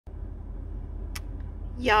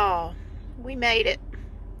Y'all, we made it.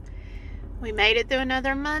 We made it through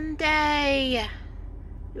another Monday.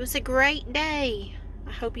 It was a great day.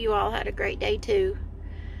 I hope you all had a great day too.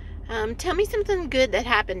 Tell me something good that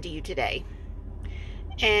happened to you today.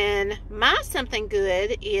 And my something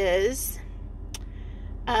good is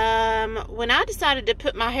when I decided to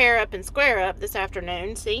put my hair up and square up this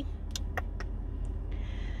afternoon, see?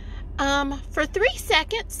 For 3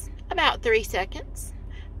 seconds, about 3 seconds,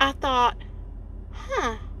 I thought,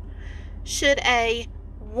 should a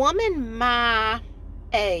woman my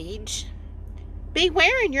age be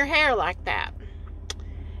wearing your hair like that?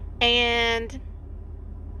 And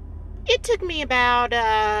it took me about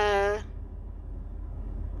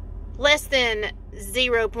less than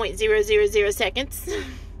 0.000 seconds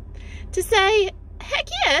to say, heck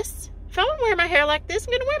yes, if I want to wear my hair like this,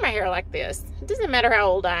 I'm going to wear my hair like this. It doesn't matter how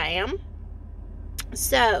old I am.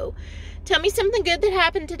 So, tell me something good that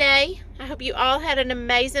happened today. I hope you all had an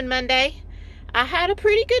amazing Monday. I had a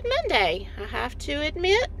pretty good Monday, I have to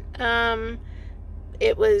admit.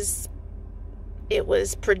 It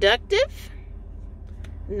was productive,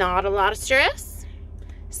 not a lot of stress,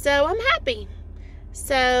 so I'm happy.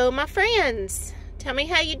 So, my friends, tell me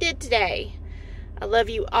how you did today. I love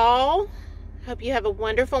you all. Hope you have a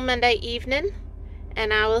wonderful Monday evening,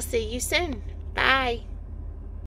 and I will see you soon.